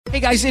Hey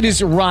guys, it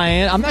is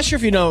Ryan. I'm not sure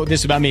if you know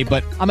this about me,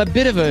 but I'm a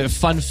bit of a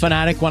fun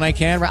fanatic when I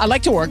can. I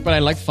like to work, but I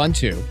like fun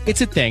too.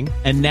 It's a thing.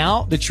 And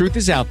now the truth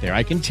is out there.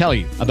 I can tell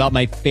you about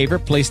my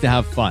favorite place to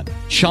have fun.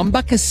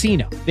 Chumba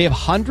Casino. They have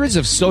hundreds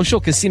of social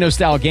casino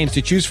style games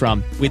to choose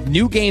from with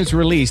new games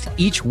released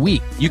each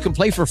week. You can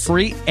play for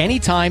free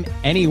anytime,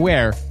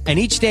 anywhere. And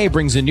each day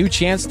brings a new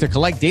chance to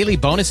collect daily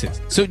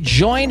bonuses. So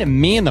join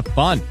me in the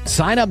fun.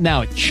 Sign up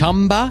now at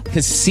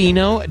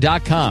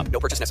ChumbaCasino.com. No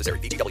purchase necessary.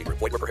 VGW.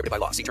 Void where prohibited by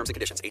law. See terms and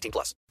conditions.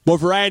 18+. More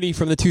variety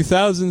from the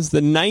 2000s,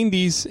 the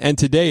 90s, and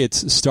today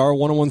it's Star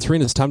 101.3,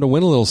 and it's time to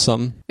win a little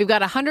something. We've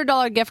got a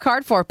 $100 gift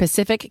card for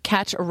Pacific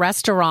Catch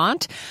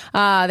Restaurant.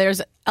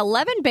 There's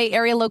 11 Bay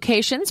Area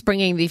locations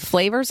bringing the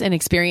flavors and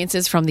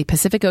experiences from the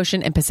Pacific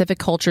Ocean and Pacific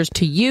cultures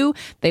to you.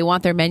 They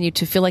want their menu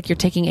to feel like you're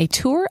taking a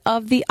tour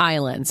of the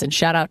islands. And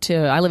shout out to,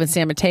 I live in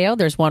San Mateo.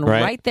 There's one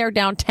right there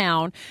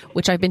downtown,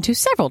 which I've been to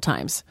several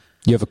times.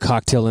 You have a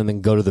cocktail and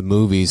then go to the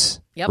movies.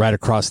 Yep. Right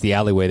across the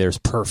alleyway. There's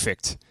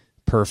perfect.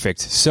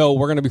 So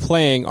we're going to be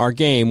playing our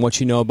game, What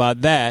You Know About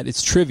That.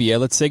 It's trivia.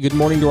 Let's say good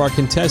morning to our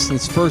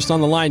contestants. First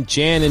on the line,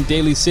 Jan in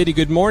Daly City.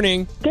 Good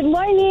morning. Good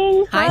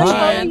morning. Hi, How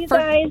Jan. are you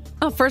guys?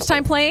 First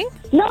time playing?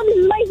 No, this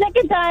is my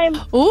second time.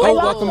 Ooh. I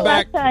lost welcome the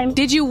back. last time.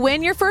 Did you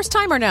win your first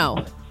time or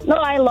no? No,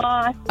 I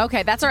lost.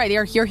 Okay, that's all right.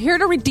 You're here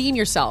to redeem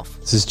yourself.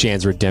 This is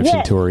Jan's redemption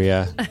Yes. tour,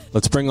 yeah.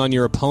 Let's bring on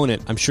your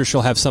opponent. I'm sure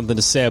she'll have something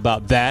to say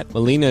about that.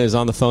 Melina is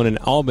on the phone in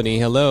Albany.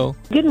 Hello.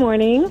 Good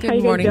morning.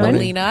 Good morning,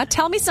 Melina.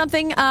 Tell me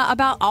something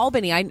about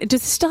Albany.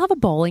 Does it still have a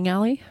bowling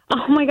alley?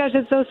 Oh my gosh,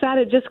 it's so sad.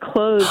 It just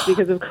closed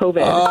because of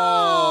COVID.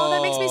 Oh,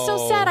 that makes me so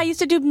sad. I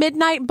used to do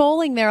midnight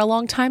bowling there a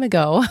long time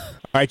ago.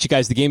 All right, you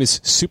guys, the game is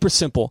super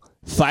simple.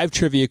 5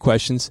 trivia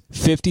questions,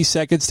 50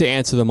 seconds to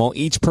answer them all.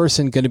 Each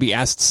person going to be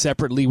asked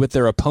separately with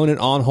their opponent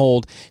on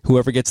hold.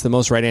 Whoever gets the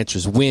most right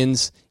answers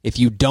wins. If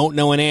you don't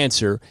know an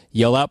answer,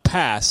 yell out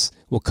pass.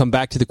 We'll come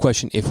back to the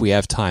question if we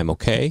have time,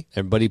 okay?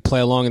 Everybody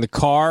play along in the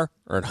car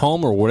or at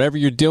home or whatever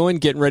you're doing,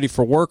 getting ready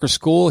for work or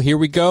school. Here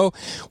we go.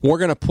 We're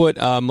going to put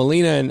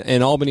Melina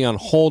and Albany on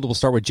hold. We'll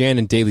start with Jan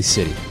in Daly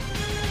City.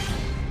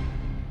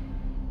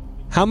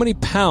 How many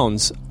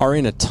pounds are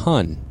in a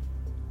ton?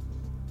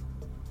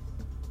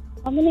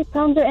 How many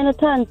pounds are in a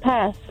ton?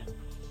 Pass.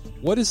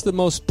 What is the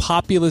most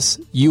populous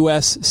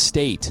U.S.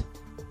 state?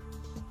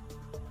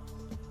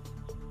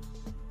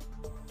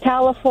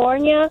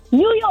 California.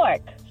 New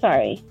York.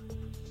 Sorry.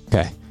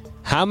 Okay.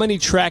 How many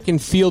track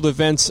and field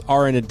events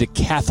are in a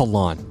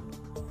decathlon?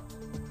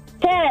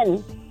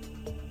 10.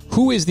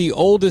 Who is the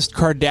oldest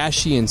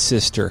Kardashian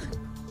sister?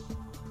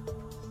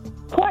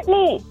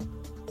 Courtney.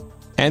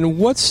 And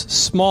what's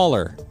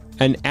smaller,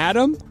 an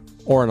atom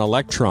or an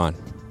electron?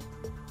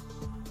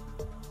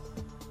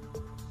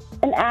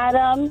 An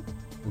atom.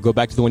 We'll go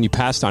back to the one you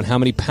passed on. How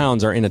many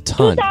pounds are in a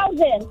ton?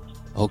 2,000.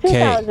 Okay.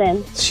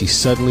 2,000. She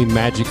suddenly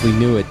magically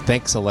knew it.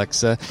 Thanks,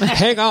 Alexa.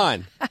 Hang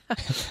on.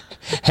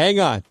 Hang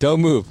on.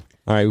 Don't move.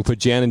 All right, we put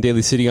Jan in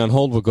Daly City on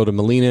hold. We'll go to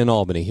Melina in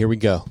Albany. Here we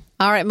go.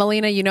 All right,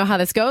 Melina, you know how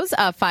this goes.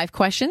 5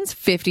 questions,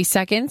 50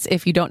 seconds.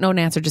 If you don't know an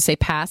answer, just say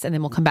pass, and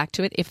then we'll come back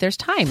to it if there's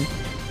time.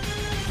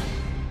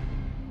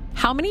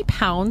 How many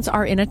pounds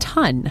are in a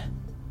ton?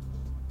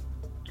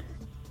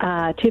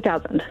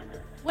 2,000.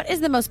 What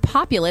is the most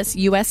populous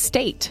U.S.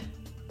 state?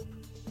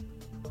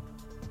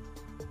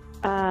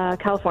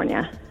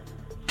 California.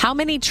 How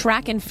many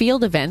track and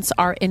field events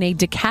are in a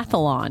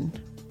decathlon?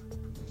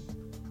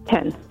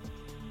 10.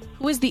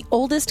 Who is the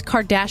oldest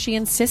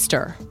Kardashian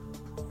sister?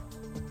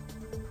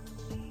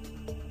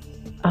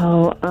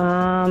 Oh,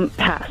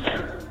 pass.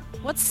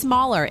 What's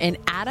smaller, an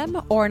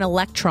atom or an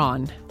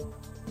electron?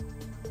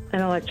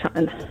 An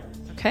electron.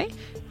 Okay.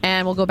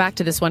 And we'll go back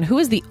to this one. Who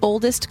is the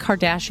oldest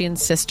Kardashian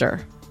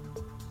sister?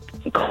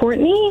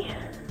 Courtney?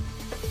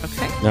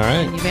 Okay. All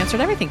right. And you've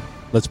answered everything.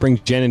 Let's bring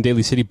Jen in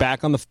Daly City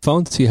back on the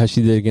phone to see how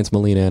she did against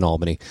Melina in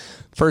Albany.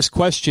 First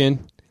question,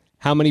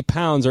 how many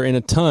pounds are in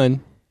a ton?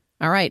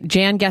 All right.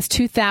 Jan guessed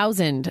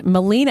 2,000.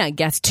 Melina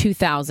guessed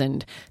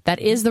 2,000. That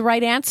is the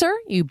right answer.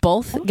 You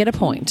both get a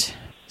point.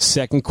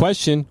 Second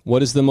question,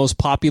 what is the most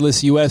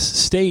populous U.S.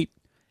 state?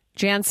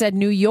 Jan said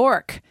New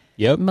York.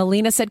 Yep.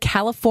 Melina said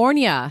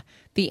California.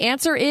 The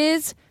answer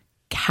is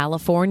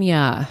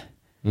California.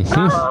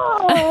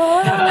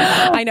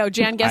 I know.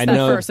 Jan guessed that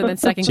first and then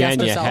second Jan,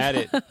 guessed you herself. had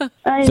it.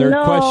 I Third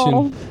know.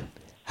 question,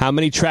 how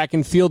many track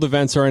and field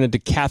events are in a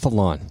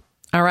decathlon?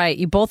 All right.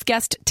 You both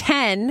guessed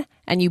 10,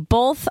 and you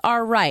both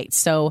are right.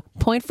 So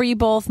point for you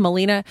both.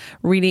 Melina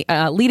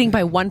leading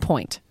by 1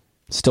 point.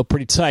 Still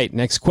pretty tight.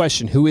 Next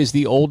question, who is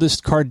the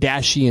oldest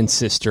Kardashian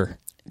sister?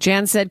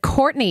 Jan said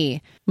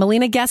Courtney.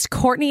 Melina guessed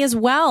Courtney as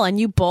well, and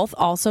you both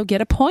also get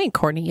a point.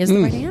 Courtney is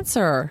the right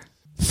answer.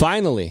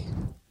 Finally,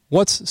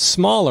 what's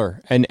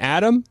smaller, an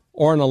atom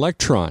or an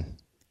electron?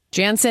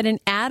 Jan said an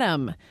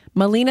atom.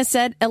 Melina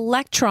said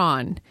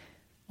electron.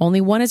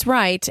 Only one is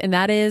right, and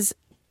that is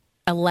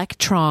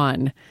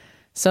electron.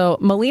 So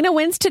Melina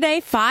wins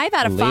today, 5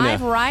 out of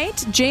 5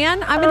 right.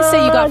 Jan, I'm going to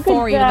say you got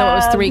 4, even though it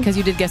was 3, because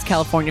you did guess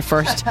California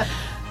first.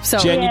 So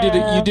Jen,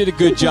 Yeah. you did a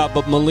good job,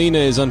 but Melina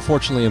is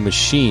unfortunately a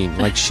machine.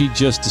 Like, she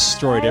just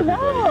destroyed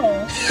everybody.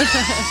 No.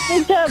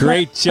 Good job.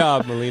 Great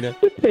job, Melina.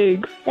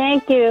 Thanks.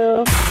 Thank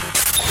you.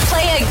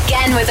 Play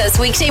again with us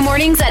weekday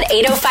mornings at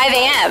 8:05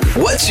 a.m.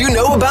 What you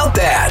know about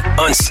that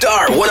on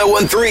Star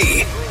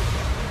 1013.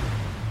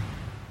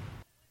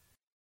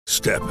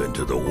 Step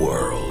into the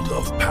world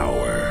of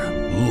power,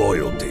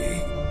 loyalty,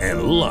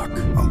 and luck.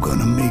 I'm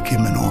gonna make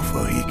him an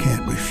offer he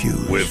can't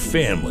refuse. With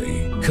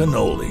family,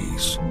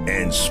 cannolis,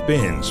 and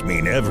spins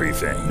mean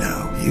everything.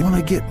 Now, you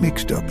wanna get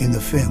mixed up in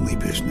the family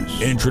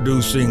business.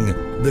 Introducing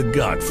The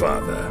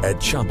Godfather at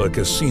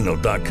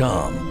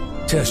ChumbaCasino.com.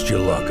 Test your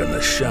luck in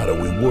the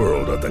shadowy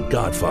world of The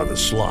Godfather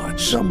slot.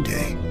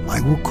 Someday,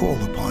 I will call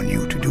upon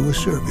you to do a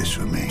service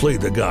for me. Play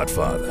The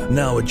Godfather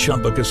now at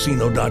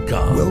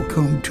ChumbaCasino.com.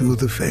 Welcome to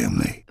the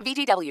family.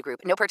 VGW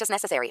Group. No purchase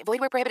necessary. Void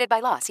where prohibited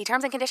by law. See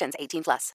terms and conditions. 18+.